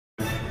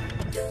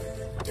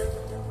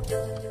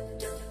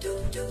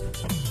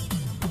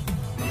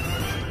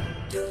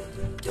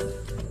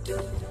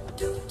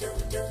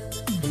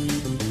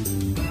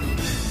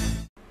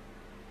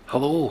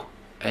Hello,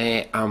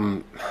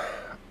 I'm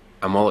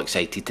all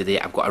excited today.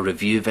 I've got a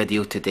review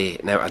video today.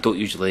 Now I don't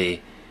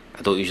usually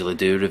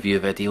do review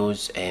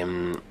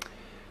videos,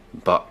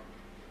 but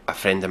a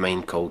friend of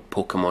mine called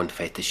Pokemon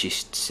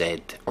Fetishist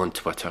said on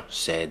Twitter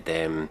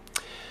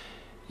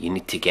you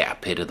need to get a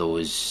pair of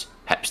those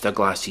hipster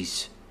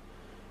glasses.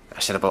 I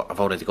said I've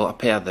already got a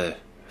pair of the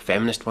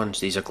feminist ones.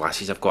 These are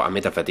glasses I've got. I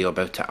made a video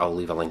about it. I'll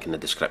leave a link in the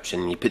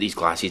description. You put these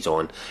glasses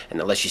on and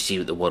it lets you see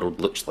what the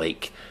world looks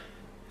like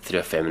through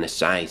a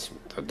feminist's eyes.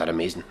 They're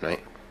amazing,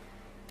 right?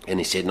 And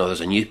he said, no, there's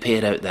a new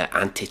pair out there,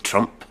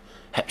 anti-Trump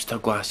hipster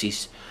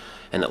glasses,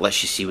 and it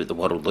lets you see what the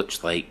world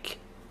looks like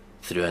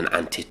through an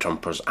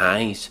anti-Trumper's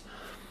eyes.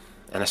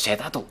 And I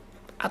said, I don't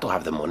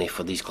have the money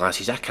for these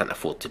glasses. I can't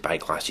afford to buy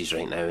glasses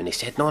right now. And he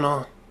said,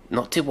 no,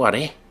 not to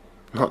worry,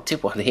 not to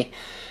worry.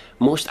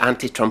 Most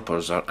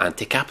anti-Trumpers are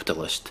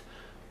anti-capitalist,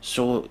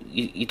 so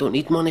you don't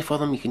need money for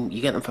them.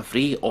 You get them for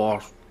free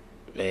or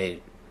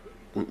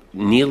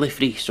nearly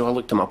free. So I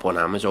looked them up on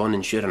Amazon,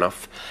 and sure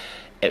enough,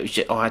 it was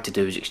just, all I had to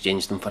do was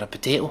exchange them for a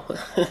potato,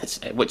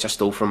 which I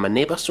stole from my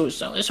neighbour. So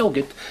it's all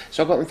good.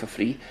 So I got them for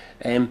free,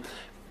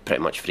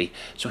 pretty much free.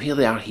 So here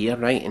they are here,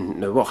 right? And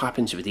now what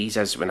happens with these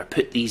is when I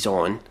put these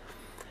on,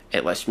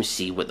 it lets me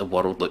see what the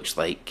world looks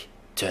like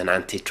to an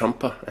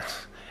anti-Trumper,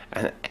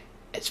 and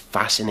it's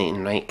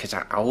fascinating, right? Because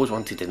I always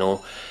wanted to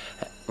know,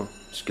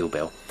 school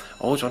bell.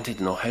 I always wanted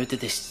to know how do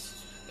they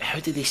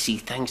see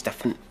things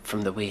different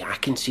from the way I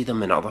can see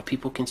them and other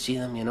people can see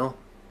them, you know?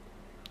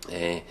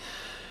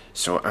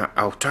 So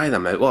I'll try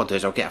them out. What I'll do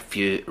is I'll get a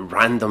few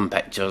random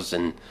pictures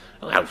and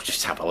I'll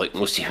just have a look and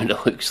we'll see what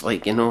it looks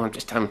like, you know?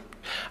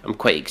 I'm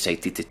quite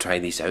excited to try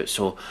these out.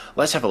 So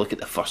let's have a look at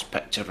the first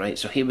picture, right?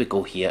 So here we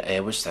go here.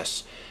 What's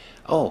this?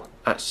 Oh,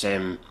 that's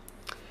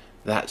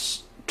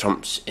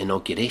Trump's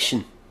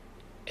inauguration.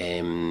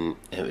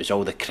 It was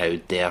all the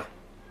crowd there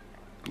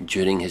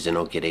during his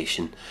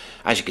inauguration.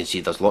 As you can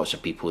see, there's lots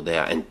of people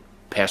there, and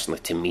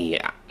personally to me,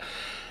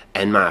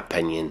 in my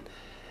opinion,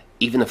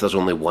 even if there's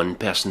only one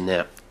person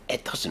there,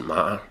 it doesn't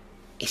matter.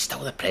 He's still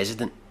the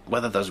president.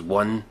 Whether there's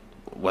one,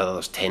 whether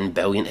there's 10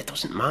 billion, it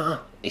doesn't matter.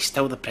 He's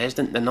still the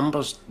president. The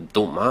numbers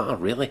don't matter,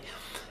 really.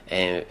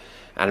 I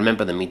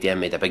remember the media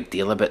made a big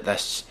deal about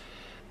this.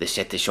 They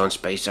said to Sean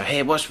Spicer,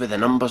 hey, what's with the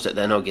numbers at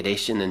the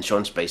inauguration? And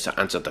Sean Spicer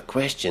answered the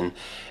question,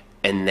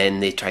 and then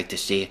they tried to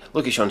say,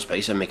 look at Sean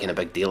Spicer making a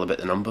big deal about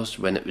the numbers,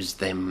 when it was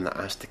them that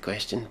asked the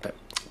question. But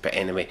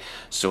anyway,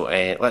 so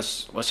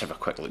let's have a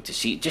quick look to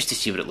see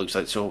what it looks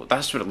like. So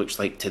that's what it looks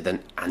like to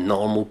a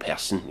normal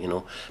person, you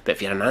know. But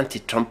if you're an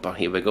anti-Trumper,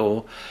 here we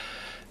go.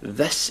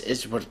 This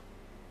is what.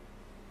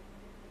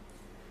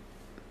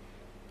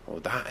 Oh,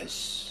 that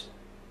is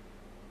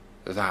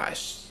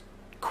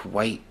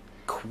quite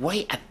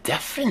a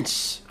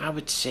difference, I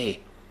would say.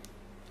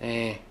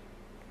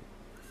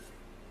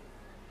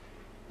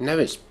 Now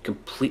it's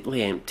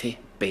completely empty,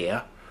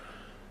 bare.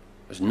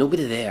 There's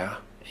nobody there,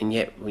 and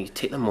yet when you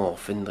take them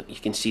off, and you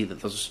can see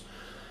that there's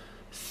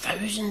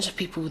thousands of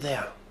people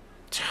there.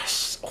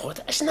 Just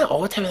odd, isn't it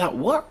odd how that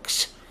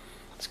works?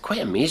 It's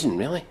quite amazing,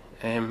 really.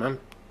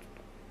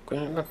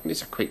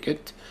 These are quite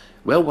good.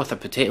 Well worth a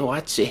potato,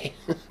 I'd say.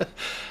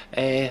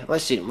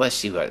 Let's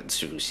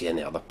see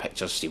any other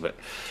pictures.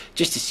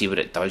 Just to see what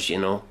it does, you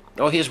know.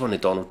 Oh, here's one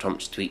of Donald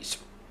Trump's tweets.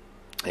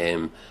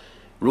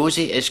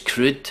 Rosie is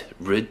crude,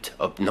 rude,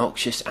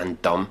 obnoxious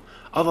and dumb.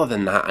 Other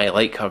than that, I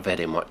like her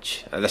very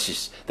much. This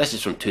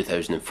is from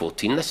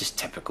 2014. This is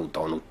typical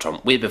Donald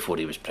Trump, way before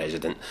he was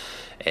president.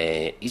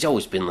 He's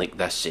always been like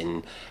this,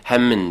 and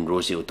him and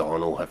Rosie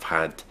O'Donnell have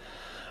had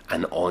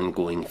an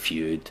ongoing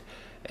feud.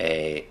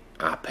 I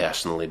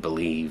personally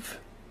believe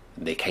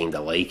they kind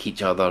of like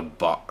each other,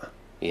 but,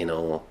 you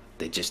know,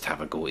 they just have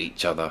a go at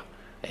each other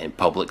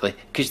publicly,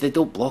 because they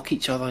don't block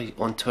each other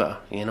on Twitter,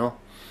 you know.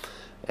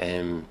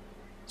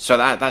 So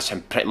that's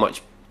him pretty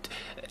much.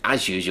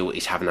 As usual,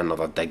 he's having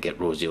another dig at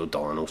Rosie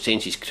O'Donnell,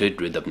 saying she's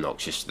crude, rude,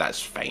 obnoxious. That's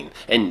fine.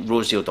 And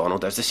Rosie O'Donnell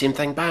does the same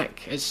thing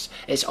back. It's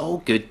all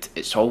good.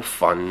 It's all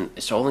fun.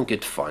 It's all in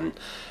good fun.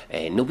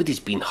 Nobody's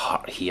been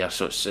hurt here,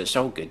 so it's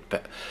all good.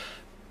 But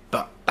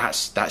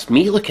that's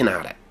me looking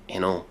at it,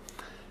 you know.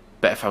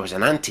 But if I was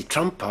an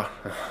anti-Trumper,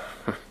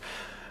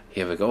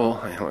 here we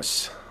go.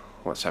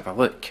 Let's have a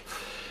look.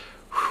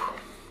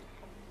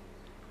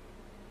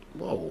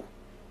 Whoa.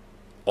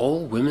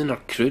 All women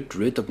are crude,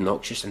 rude,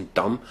 obnoxious and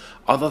dumb.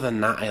 Other than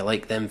that, I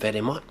like them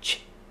very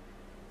much.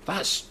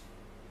 That's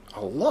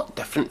a lot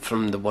different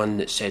from the one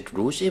that said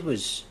Rosie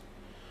was.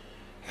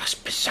 That's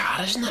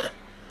bizarre, isn't it?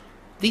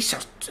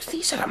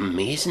 These are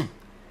amazing.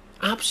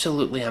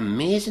 Absolutely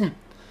amazing.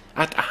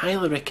 I'd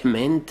highly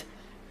recommend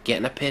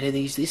getting a pair of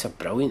these. These are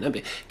brilliant.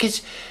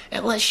 Because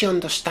it lets you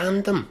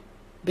understand them.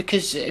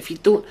 Because if you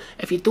don't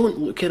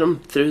look at them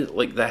through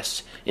like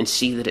this and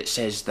see that it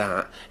says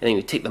that, and then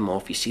you take them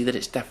off, you see that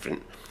it's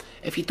different.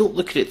 If you don't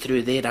look at it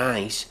through their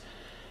eyes,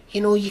 you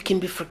know, you can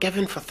be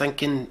forgiven for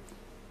thinking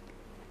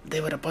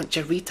they were a bunch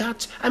of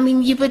retards. I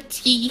mean, you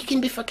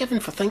can be forgiven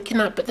for thinking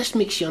that, but this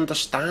makes you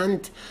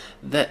understand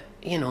that,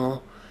 you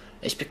know,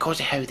 it's because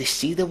of how they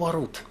see the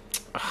world.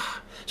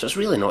 So it's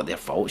really not their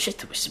fault. It's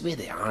just the way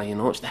they are, you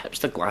know. It's the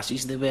hipster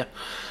glasses they wear.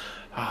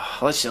 Oh,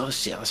 let's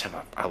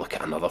have a look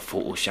at another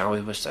photo, shall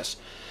we? What's this?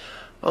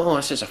 Oh,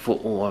 this is a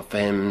photo of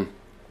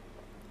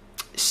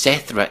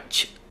Seth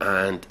Rich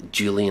and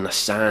Julian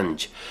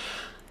Assange.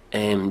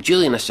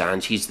 Julian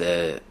Assange, he's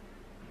the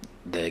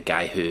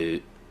guy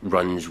who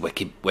runs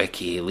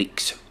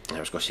WikiLeaks. I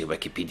was going to say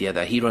Wikipedia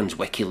there. He runs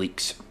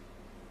WikiLeaks.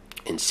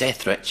 And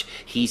Seth Rich,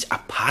 he's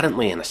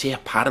apparently, and I say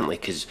apparently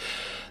because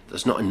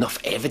there's not enough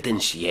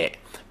evidence yet,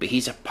 but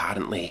he's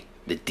apparently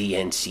the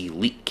DNC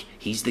leak.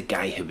 He's the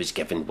guy who was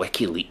giving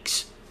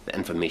WikiLeaks the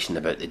information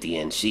about the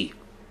DNC.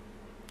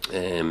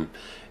 And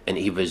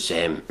he was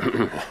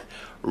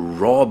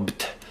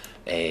robbed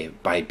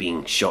by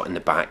being shot in the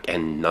back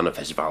and none of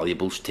his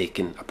valuables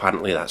taken.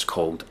 Apparently that's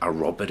called a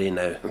robbery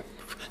now.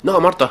 Not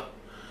a murder.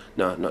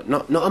 No,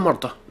 not a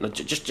murder. No,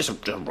 just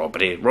a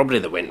robbery. Robbery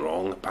that went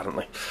wrong,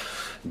 apparently.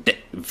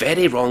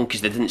 Very wrong because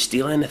they didn't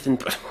steal anything,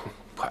 but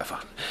whatever.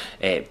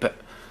 But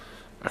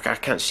I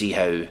can't see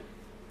how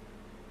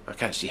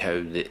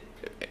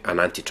an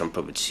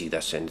anti-Trumper would see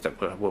this. And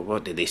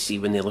what do they see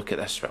when they look at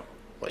this? Well,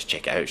 let's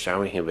check it out, shall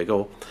we? Here we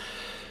go.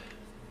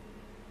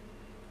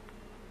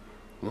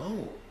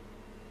 Whoa,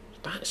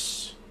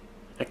 that's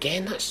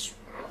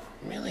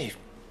really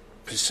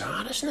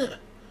bizarre, isn't it?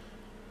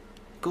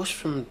 Goes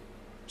from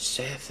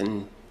Seth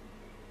and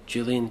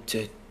Julian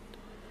to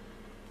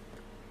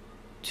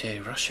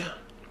Russia.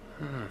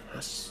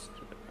 That's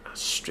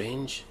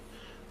strange.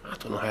 I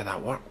don't know how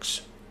that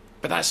works,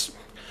 but it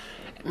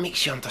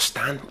makes you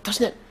understand,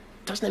 doesn't it?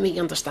 Doesn't it make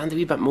you understand a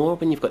wee bit more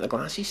when you've got the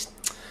glasses?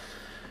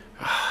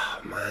 Oh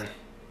man,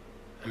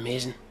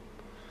 amazing.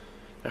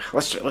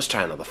 Let's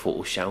try another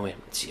photo, shall we?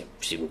 See if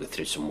we can go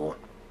through some more.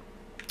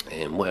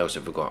 What else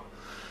have we got?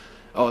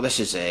 Oh, this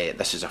is a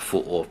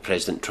photo of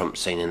President Trump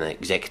signing an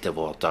executive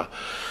order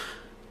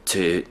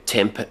to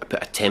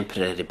put a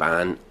temporary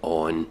ban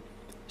on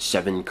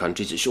 7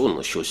 countries. It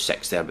only shows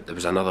 6 there, but there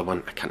was another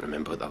one. I can't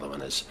remember what the other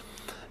one is.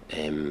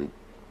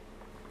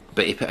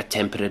 But he put a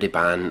temporary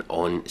ban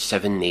on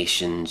 7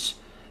 nations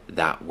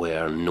that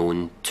were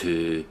known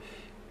to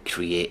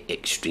create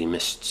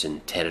extremists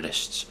and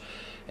terrorists.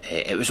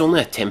 It was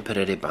only a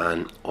temporary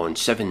ban on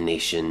 7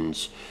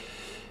 nations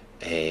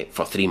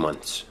for 3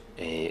 months.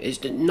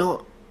 It's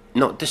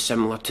not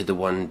dissimilar to the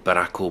one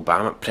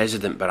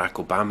President Barack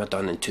Obama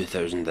done in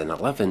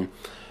 2011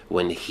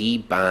 when he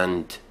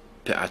put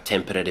a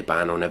temporary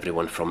ban on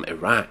everyone from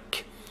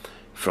Iraq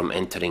from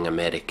entering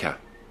America.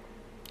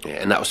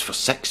 And that was for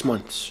 6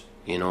 months,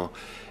 you know.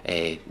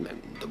 There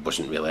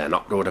wasn't really an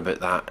uproar about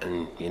that,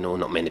 and, you know,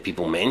 not many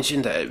people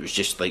mentioned it. It was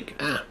just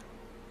like,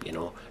 you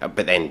know.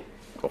 But then,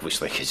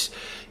 obviously, because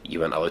you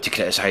weren't allowed to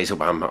criticise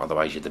Obama,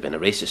 otherwise you'd have been a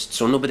racist.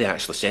 So nobody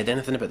actually said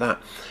anything about that.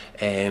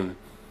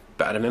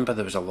 But I remember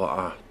there was a lot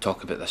of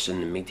talk about this in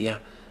the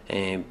media.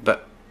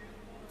 But,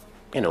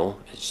 you know,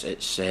 it's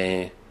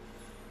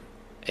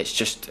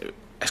just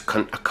a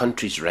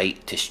country's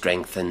right to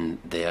strengthen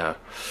their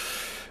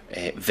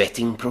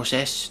vetting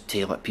process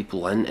to let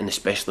people in, and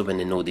especially when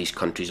they know these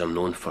countries are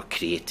known for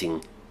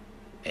creating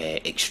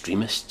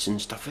extremists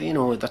and stuff. You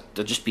know,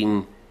 they're just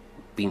being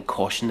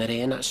cautionary,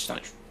 and that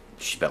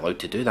should be allowed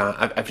to do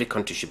that. Every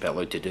country should be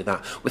allowed to do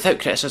that without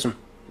criticism,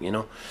 you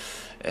know.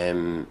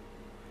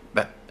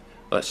 But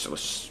let's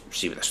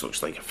see what this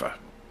looks like.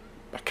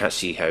 I can't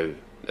see how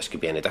this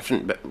could be any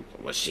different, but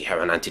let's see how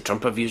an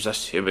anti-Trumper views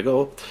this. Here we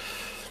go.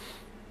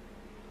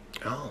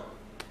 Oh,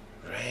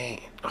 right.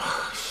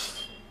 Oh.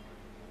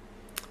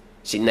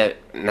 See, now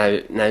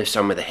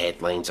some of the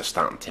headlines are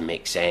starting to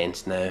make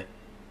sense now,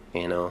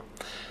 you know.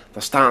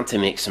 They're starting to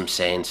make some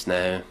sense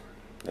now.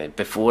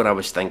 Before I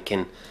was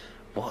thinking,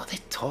 what are they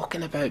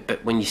talking about?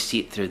 But when you see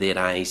it through their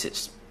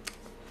eyes,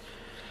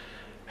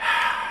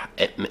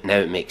 now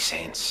it makes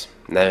sense.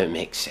 Now it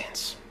makes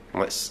sense.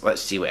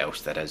 Let's see what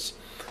else there is.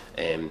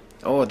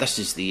 Oh, this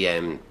is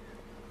the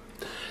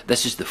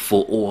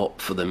photo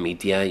op for the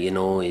media. You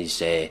know, you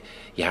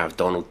have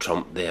Donald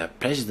Trump there,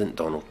 President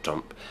Donald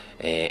Trump,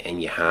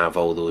 and you have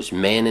all those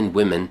men and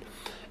women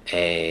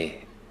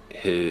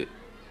who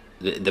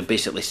they're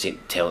basically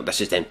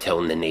this is them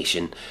telling the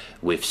nation,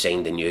 we've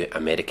signed a new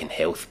American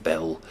health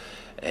bill,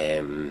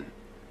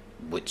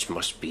 which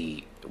must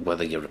be,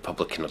 whether you're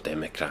Republican or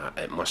Democrat,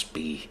 it must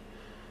be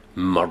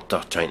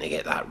murder trying to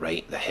get that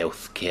right. The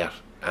Health Care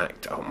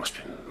Act, it must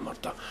be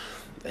murder.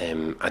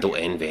 I don't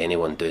envy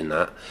anyone doing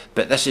that,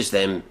 but this is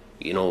them,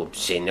 you know,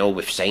 saying, "Oh,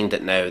 we've signed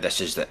it now. This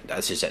is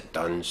it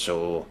done."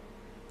 So,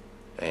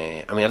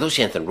 I mean, I don't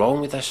see anything wrong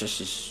with this.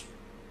 This is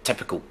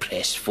typical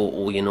press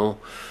photo, you know.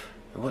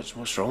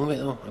 What's wrong with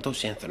it though? I don't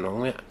see anything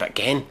wrong with it. But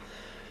again,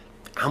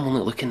 I'm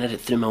only looking at it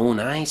through my own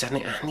eyes. I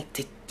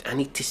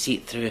need to see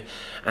it through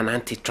an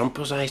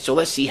anti-Trumper's eyes. So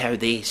let's see how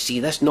they see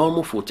this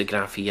normal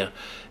photograph here,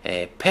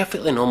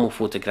 perfectly normal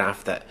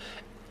photograph that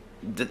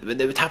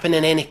would happen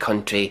in any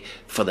country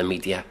for the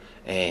media.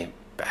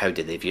 But how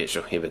did they view it?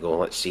 So here we go.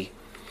 Let's see.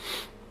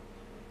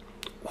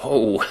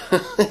 Whoa,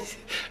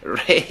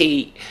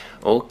 right.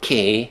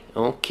 Okay.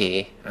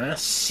 I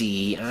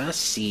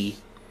see.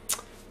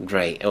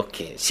 Right,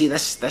 okay. See,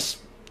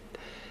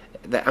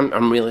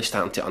 I'm really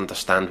starting to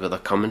understand where they're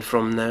coming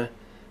from now.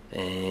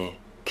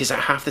 Because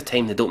half the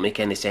time they don't make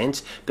any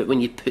sense, but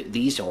when you put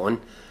these on,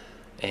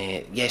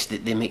 yes,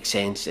 they make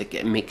sense.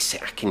 It makes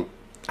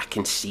I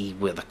can see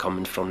where they're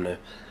coming from now.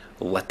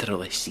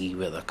 Literally see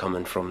where they're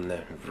coming from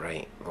now.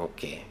 Right,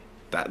 okay.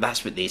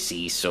 That's what they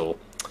see, so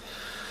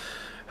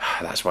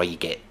that's why you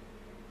get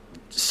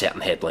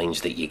certain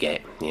headlines that you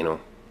get, you know.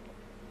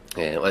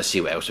 Let's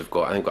see what else we've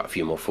got. I think I've got a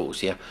few more photos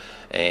here.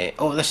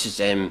 Oh, this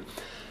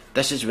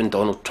is when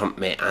Donald Trump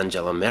met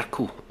Angela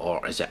Merkel,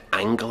 or is it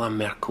Angela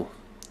Merkel?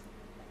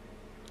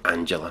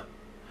 Angela.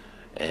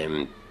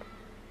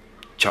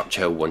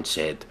 Churchill once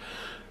said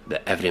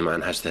that every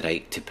man has the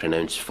right to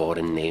pronounce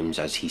foreign names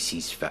as he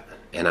sees fit,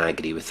 and I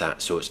agree with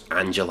that. So it's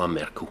Angela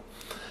Merkel.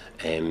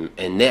 And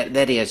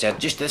there he is.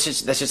 This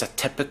is a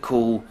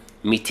typical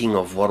meeting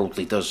of world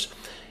leaders.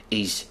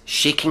 He's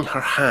shaking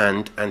her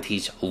hand and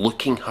he's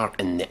looking her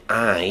in the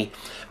eye,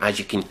 as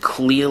you can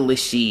clearly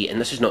see. And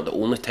this is not the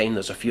only time.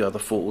 There's a few other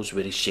photos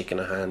where he's shaking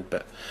her hand,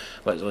 but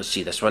let's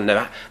see this one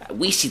now.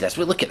 We see this.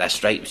 We look at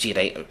this, right? We see,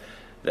 right,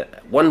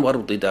 that one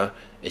world leader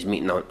is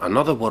meeting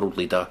another world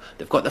leader.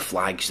 They've got the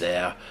flags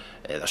there.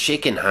 They're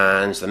shaking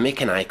hands. They're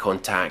making eye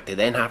contact. They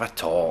then have a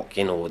talk.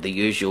 You know, the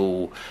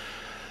usual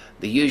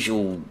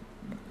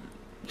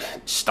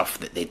stuff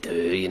that they do,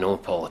 you know,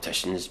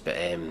 politicians. But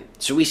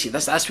so we see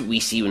this. That's what we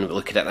see when we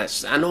look at it.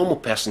 That's a normal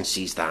person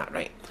sees that,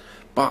 right?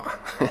 But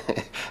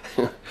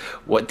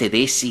what do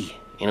they see?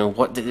 You know,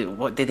 what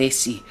do they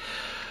see?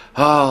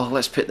 Oh,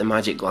 let's put the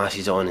magic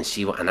glasses on and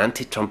see what an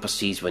anti-Trumper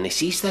sees when he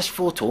sees this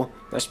photo.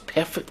 This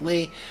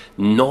perfectly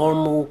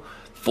normal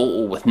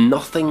photo with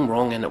nothing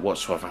wrong in it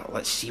whatsoever.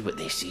 Let's see what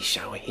they see,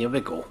 shall we? Here we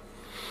go.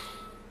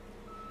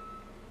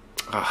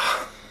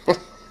 Ah.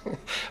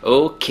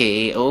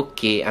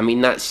 Okay. I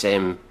mean, that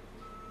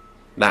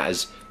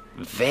is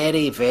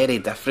very, very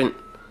different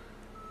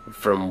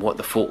from what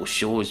the photo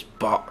shows,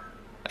 but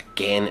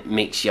again, it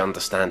makes you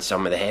understand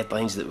some of the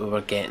headlines that we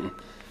were getting,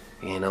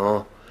 you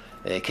know,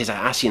 because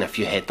I seen a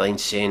few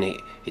headlines saying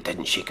he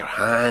didn't shake her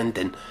hand,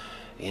 and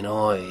you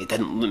know, he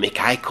didn't make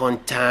eye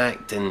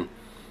contact, and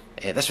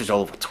this was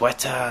all over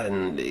Twitter,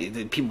 and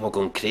people were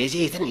going crazy.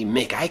 He didn't even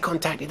make eye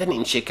contact, he didn't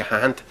even shake her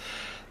hand.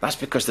 That's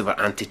because they were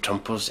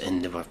anti-Trumpers,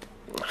 and they were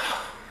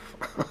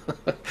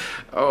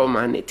oh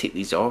man, they take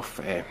these off.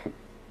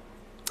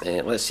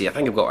 Let's see. I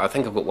think I've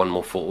got one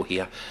more photo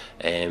here.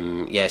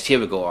 Yes, here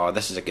we go. Oh,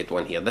 this is a good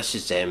one here. This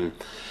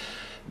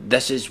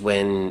is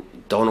when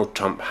Donald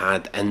Trump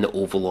had in the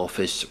Oval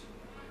Office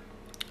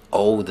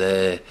all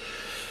the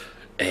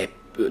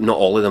not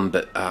all of them,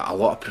 but a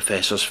lot of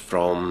professors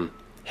from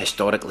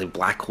historically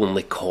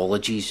black-only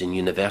colleges and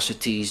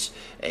universities,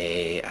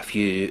 a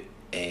few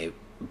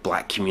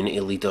black community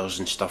leaders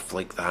and stuff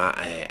like that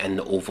in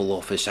the Oval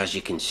Office, as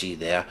you can see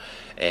there.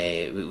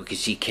 We can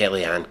see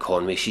Kellyanne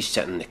Conway. She's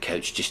sitting on the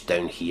couch just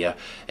down here.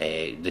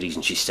 The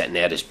reason she's sitting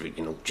there is,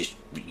 you know, just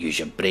use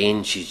your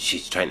brain.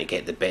 She's trying to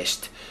get the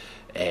best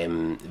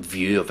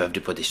view of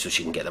everybody so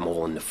she can get them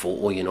all in the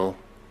photo, you know.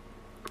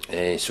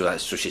 So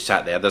she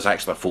sat there. There's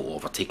actually a photo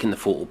of her taking the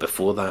photo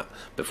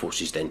before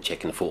she's then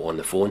checking the photo on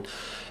the phone.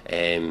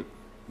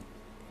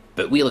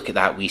 But we look at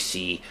that, we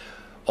see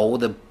all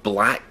the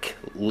black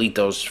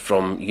leaders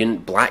from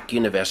black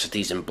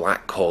universities and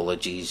black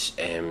colleges,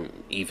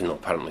 even though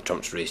apparently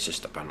Trump's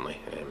racist, apparently.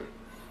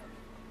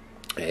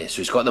 So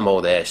he's got them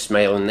all there,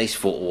 smiling, nice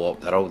photo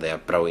op, they're all there,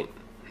 brilliant.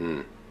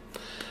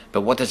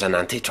 But what does an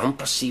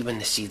anti-Trumper see when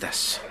they see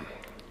this?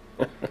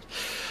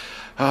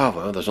 Oh,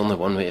 well, there's only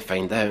one way to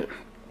find out.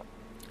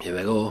 Here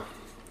we go.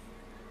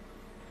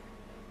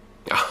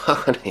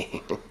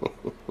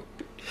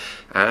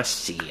 I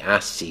see,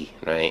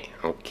 right,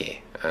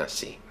 okay, I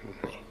see.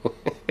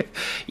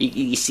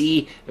 You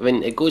see,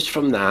 when it goes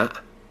from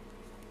that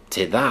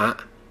to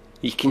that,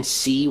 you can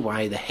see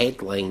why the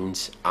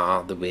headlines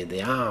are the way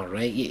they are,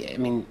 right? I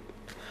mean,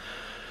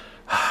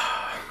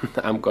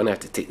 I'm going to have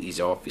to take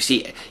these off. You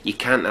see, you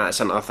can't, that's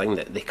another thing,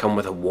 that they come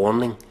with a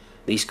warning.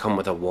 These come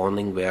with a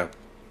warning where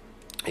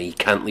you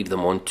can't leave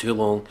them on too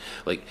long.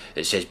 Like,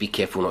 it says be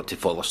careful not to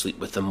fall asleep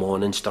with them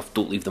on and stuff.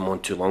 Don't leave them on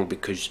too long,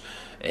 because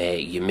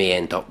you may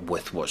end up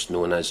with what's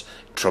known as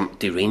Trump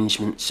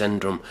derangement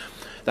syndrome.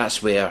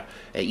 That's where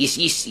you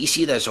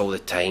see this all the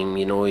time,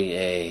 you know.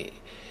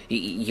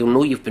 You'll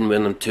know you've been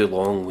wearing them too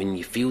long when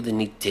you feel the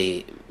need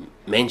to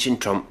mention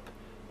Trump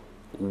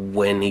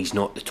when he's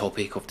not the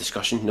topic of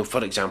discussion. You know,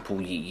 for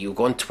example, you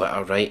go on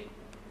Twitter, right,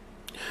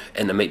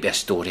 and there might be a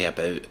story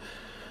about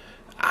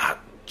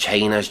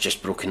China's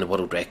just broken the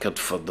world record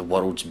for the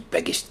world's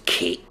biggest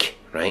cake,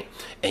 right?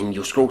 And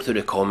you'll scroll through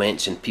the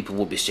comments and people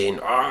will be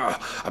saying,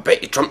 oh, I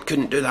bet you Trump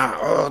couldn't do that.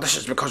 Oh, this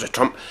is because of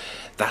Trump.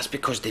 That's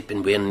because they've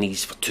been wearing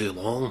these for too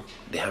long.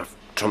 They have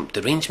Trump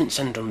derangement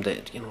syndrome,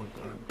 that, you know,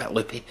 a bit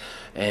loopy.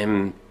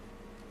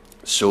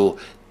 So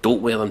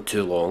don't wear them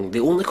too long. They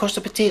only cost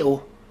a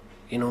potato,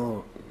 you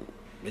know.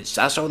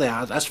 That's all they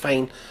are. That's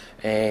fine.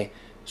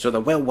 So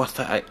they're well worth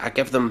it. I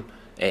give them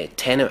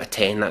 10 out of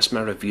 10. That's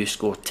my review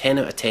score. 10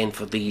 out of 10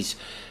 for these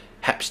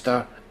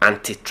hipster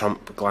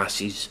anti-Trump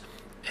glasses.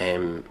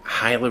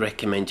 Highly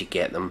recommend you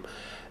get them.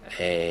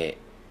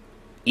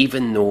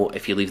 Even though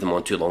if you leave them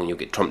on too long you'll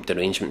get Trump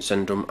derangement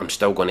syndrome, I'm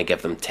still going to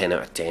give them 10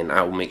 out of 10.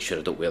 I will make sure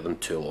I don't wear them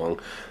too long.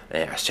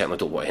 I certainly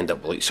don't want to end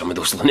up like some of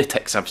those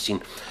lunatics I've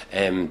seen.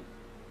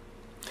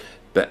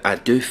 But I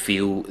do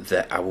feel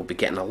that I will be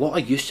getting a lot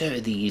of use out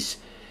of these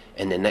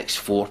in the next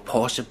 4,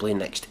 possibly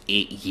next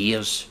 8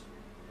 years.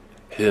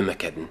 Who am I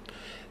kidding?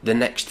 The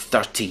next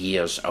 30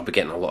 years I'll be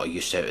getting a lot of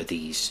use out of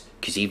these,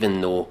 because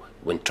even though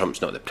when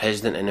Trump's not the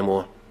president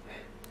anymore,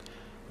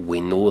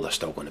 we know they're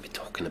still going to be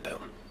talking about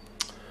him.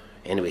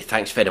 Anyway,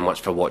 thanks very much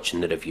for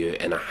watching the review,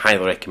 and I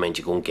highly recommend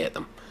you go and get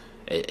them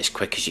as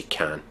quick as you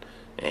can.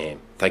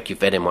 Thank you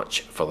very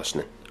much for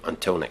listening.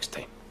 Until next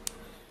time.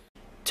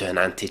 To an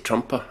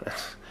anti-Trumper.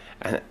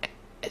 And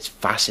it's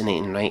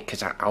fascinating, right?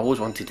 Because I always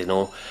wanted to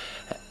know,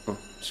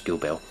 school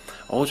bell,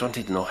 I always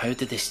wanted to know how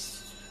do they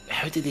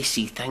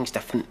see things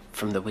different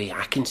from the way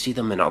I can see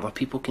them and other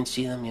people can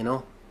see them, you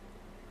know?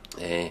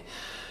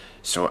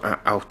 So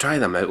I'll try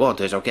them out. What I'll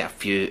do is I'll get a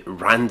few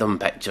random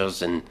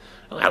pictures and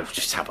I'll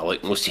just have a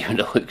look and we'll see what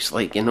it looks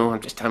like, you know?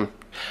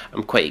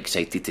 I'm quite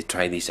excited to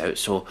try these out.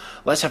 So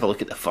let's have a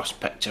look at the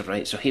first picture,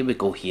 right? So here we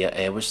go here.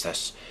 What's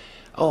this?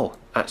 Oh,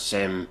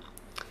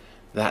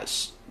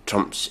 that's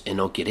Trump's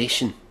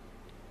inauguration.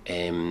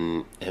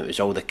 It was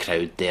all the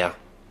crowd there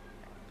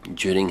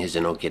during his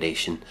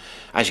inauguration.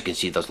 As you can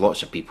see, there's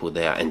lots of people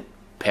there, and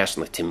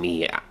personally to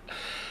me,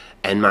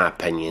 in my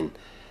opinion,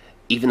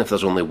 even if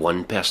there's only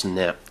one person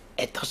there,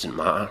 it doesn't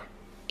matter.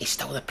 He's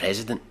still the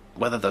president.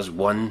 Whether there's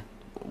one,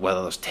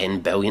 whether there's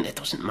 10 billion, it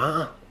doesn't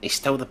matter. He's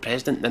still the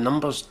president. The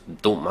numbers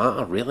don't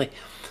matter, really.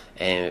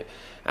 I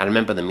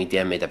remember the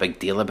media made a big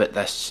deal about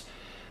this.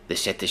 They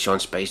said to Sean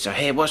Spicer,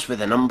 hey, what's with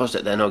the numbers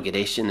at the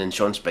inauguration? And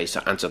Sean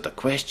Spicer answered the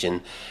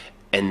question,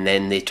 and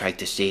then they tried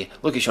to say,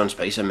 look at Sean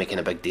Spicer making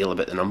a big deal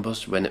about the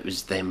numbers, when it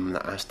was them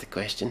that asked the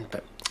question.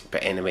 But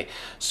anyway,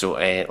 so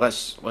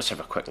let's have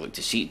a quick look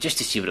to see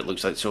what it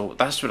looks like. So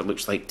that's what it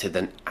looks like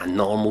to a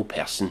normal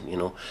person, you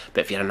know.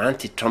 But if you're an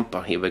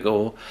anti-Trumper, here we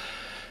go.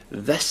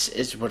 This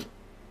is what.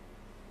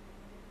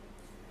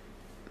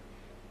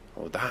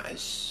 Oh, that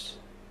is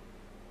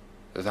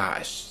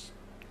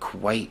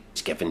quite.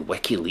 It's given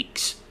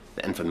WikiLeaks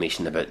the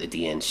information about the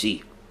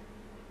DNC,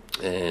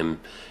 and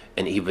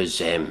he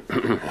was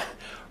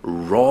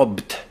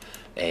robbed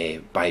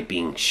by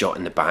being shot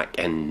in the back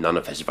and none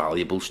of his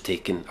valuables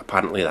taken.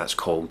 Apparently that's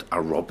called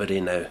a robbery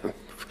now.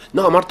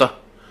 Not a murder.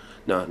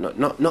 No,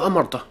 not a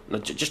murder. No,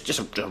 just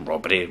a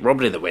robbery.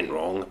 Robbery that went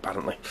wrong,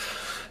 apparently.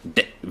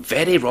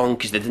 Very wrong,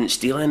 because they didn't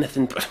steal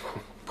anything, but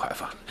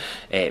whatever.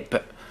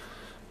 But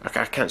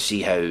I can't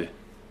see how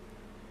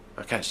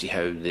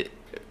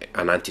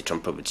an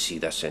anti-Trumper would see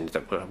this. And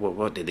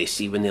what do they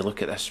see when they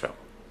look at this? Well,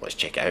 let's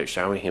check it out,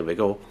 shall we? Here we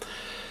go.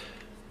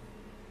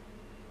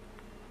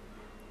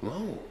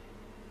 Whoa.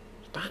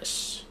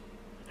 That's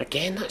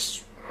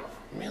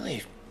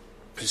really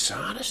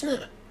bizarre, isn't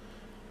it?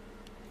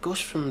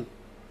 Goes from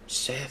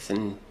Seth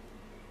and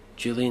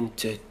Julian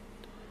to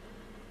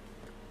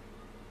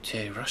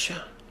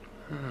Russia.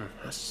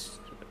 That's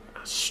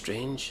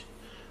strange.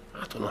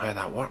 I don't know how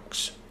that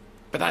works,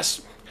 but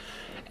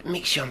it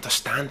makes you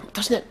understand,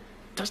 doesn't it?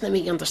 Doesn't it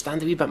make you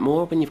understand a wee bit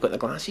more when you've got the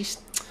glasses?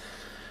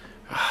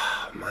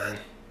 Oh man,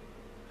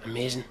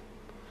 amazing.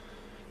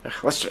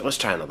 Let's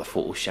try another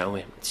photo, shall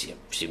we? See if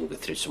we can go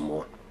through some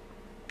more.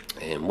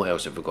 What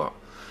else have we got?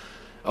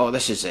 Oh,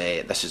 this is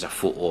a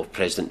photo of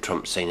President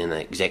Trump signing an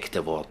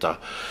executive order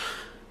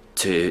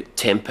to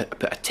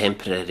put a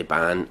temporary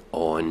ban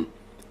on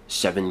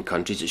 7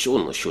 countries. It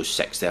only shows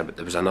 6 there, but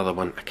there was another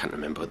one. I can't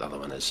remember what the other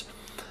one is.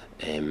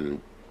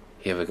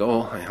 Here we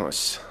go.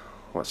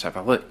 Let's have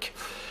a look.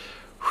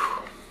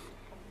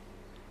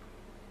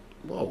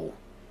 Whoa.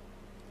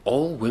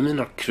 All women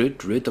are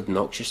crude, rude,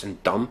 obnoxious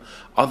and dumb.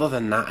 Other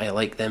than that, I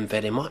like them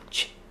very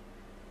much.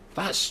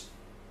 That's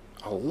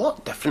a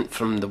lot different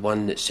from the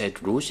one that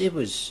said Rosie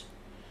was.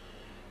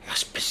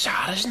 That's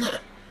bizarre, isn't it?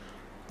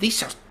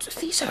 These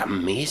are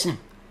amazing.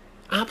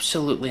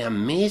 Absolutely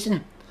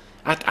amazing.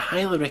 I'd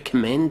highly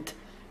recommend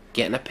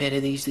getting a pair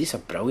of these. These are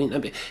brilliant,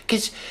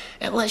 because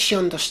it lets you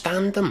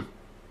understand them.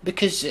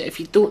 Because if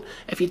you don't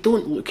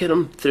look at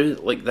them through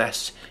like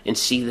this and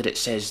see that it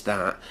says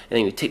that, and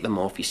then you take them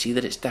off, you see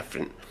that it's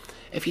different.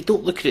 If you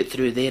don't look at it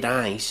through their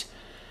eyes,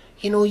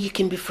 you know, you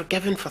can be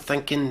forgiven for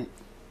thinking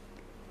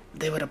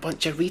they were a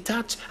bunch of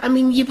retards. I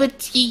mean, you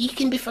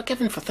can be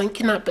forgiven for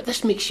thinking that, but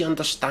this makes you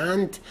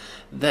understand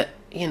that,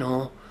 you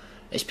know,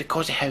 it's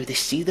because of how they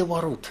see the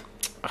world.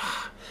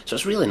 So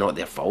it's really not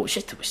their fault. It's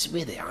just the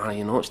way they are,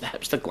 you know. It's the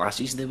hipster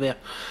glasses they wear.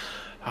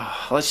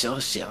 Let's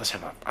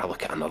have a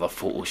look at another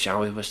photo, shall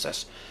we? What's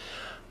this?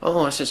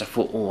 Oh, this is a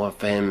photo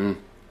of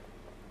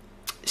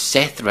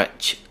Seth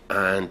Rich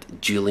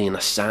and Julian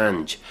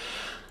Assange.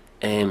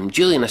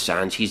 Julian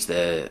Assange, he's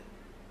the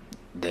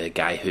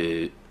guy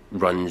who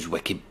runs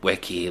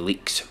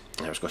WikiLeaks.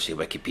 I was going to say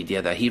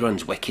Wikipedia there. He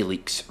runs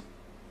WikiLeaks.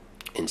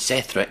 And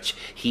Seth Rich,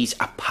 he's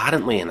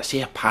apparently, and I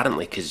say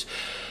apparently because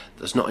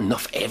there's not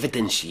enough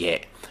evidence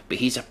yet, but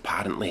he's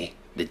apparently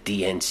the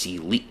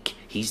DNC leak.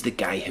 He's the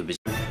guy who was...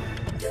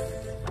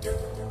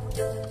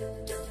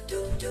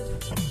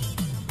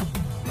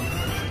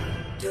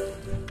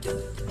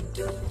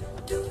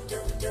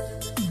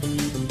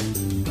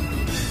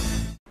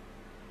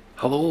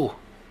 Hello,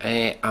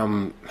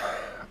 I'm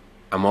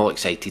all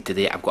excited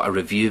today. I've got a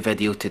review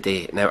video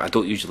today. Now I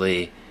don't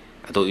usually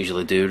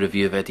do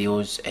review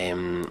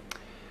videos,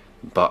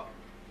 but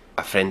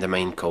a friend of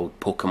mine called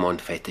Pokemon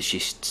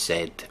Fetishist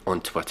said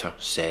on Twitter,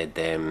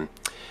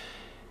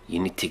 you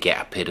need to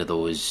get a pair of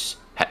those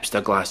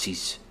hipster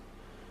glasses.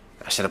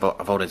 I said,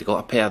 I've already got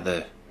a pair of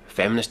the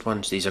feminist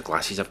ones. These are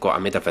glasses I've got. I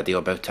made a video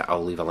about it.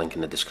 I'll leave a link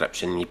in the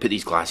description. You put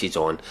these glasses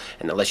on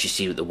and it lets you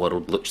see what the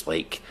world looks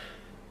like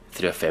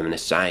through a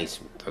feminist's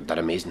eyes. They're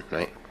amazing,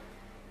 right?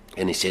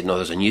 And he said, no,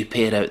 there's a new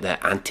pair out there,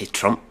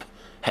 anti-Trump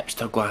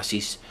hipster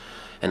glasses,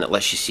 and it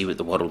lets you see what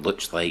the world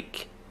looks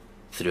like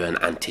through an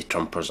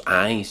anti-Trumper's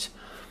eyes.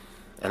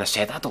 And I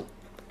said, I don't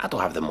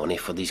have the money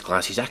for these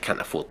glasses. I can't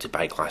afford to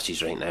buy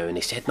glasses right now. And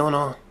he said,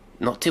 no,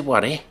 not to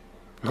worry,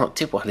 not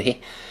to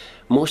worry.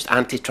 Most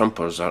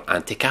anti-Trumpers are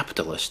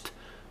anti-capitalist,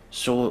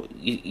 so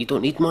you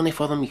don't need money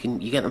for them.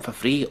 You get them for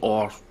free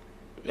or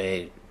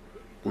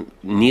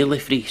nearly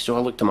free. So I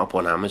looked them up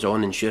on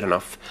Amazon, and sure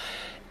enough,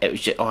 it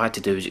was just, all I had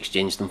to do was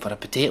exchange them for a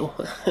potato,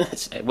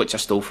 which I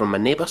stole from my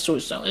neighbour. So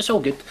it's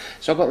all good.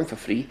 So I got them for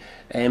free,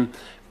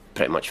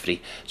 pretty much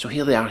free. So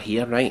here they are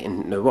here, right?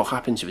 And now what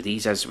happens with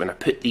these is when I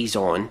put these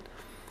on,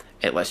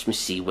 it lets me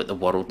see what the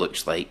world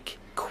looks like.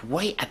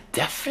 Quite a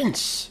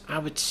difference, I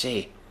would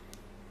say.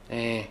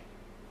 Now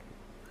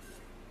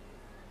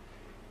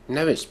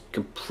it's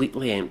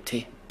completely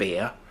empty,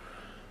 bare.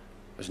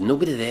 There's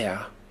nobody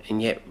there.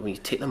 And yet, when you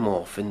take them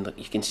off, and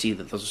you can see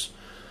that there's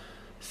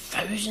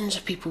thousands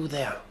of people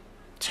there.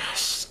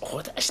 Just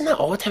odd, isn't it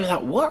odd how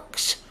that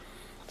works?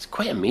 It's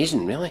quite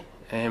amazing, really.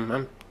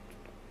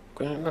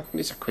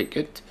 These are quite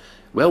good.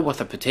 Well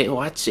worth a potato,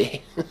 I'd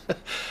say.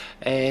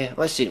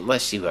 Let's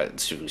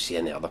see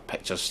any other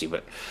pictures.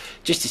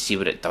 Just to see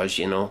what it does,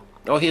 you know.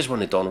 Oh, here's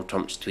one of Donald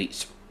Trump's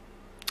tweets.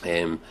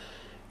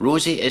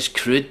 Rosie is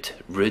crude,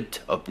 rude,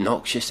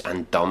 obnoxious,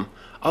 and dumb.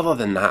 Other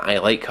than that, I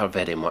like her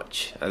very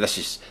much.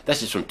 This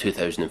is from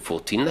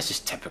 2014. This is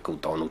typical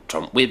Donald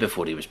Trump, way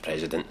before he was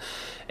president.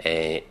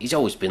 He's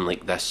always been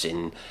like this,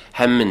 and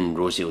him and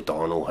Rosie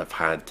O'Donnell have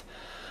had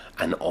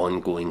an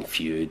ongoing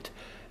feud.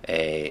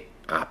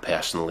 I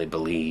personally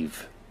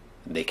believe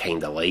they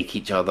kind of like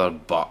each other,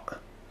 but,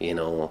 you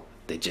know,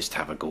 they just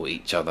have a go at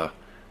each other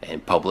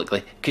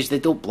publicly, because they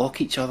don't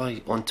block each other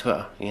on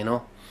Twitter, you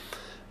know.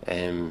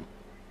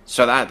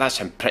 So that's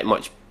him pretty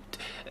much.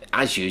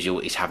 As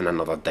usual, he's having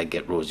another dig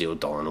at Rosie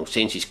O'Donnell,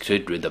 saying she's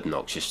crude, rude,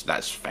 obnoxious.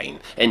 That's fine.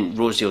 And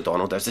Rosie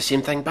O'Donnell does the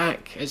same thing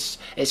back. It's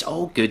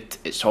all good.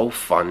 It's all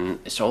fun.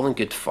 It's all in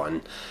good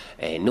fun.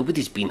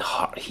 Nobody's been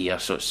hurt here,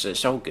 so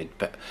it's all good.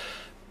 But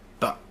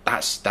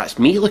that's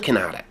me looking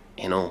at it,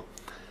 you know.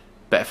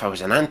 But if I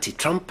was an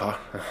anti-Trumper,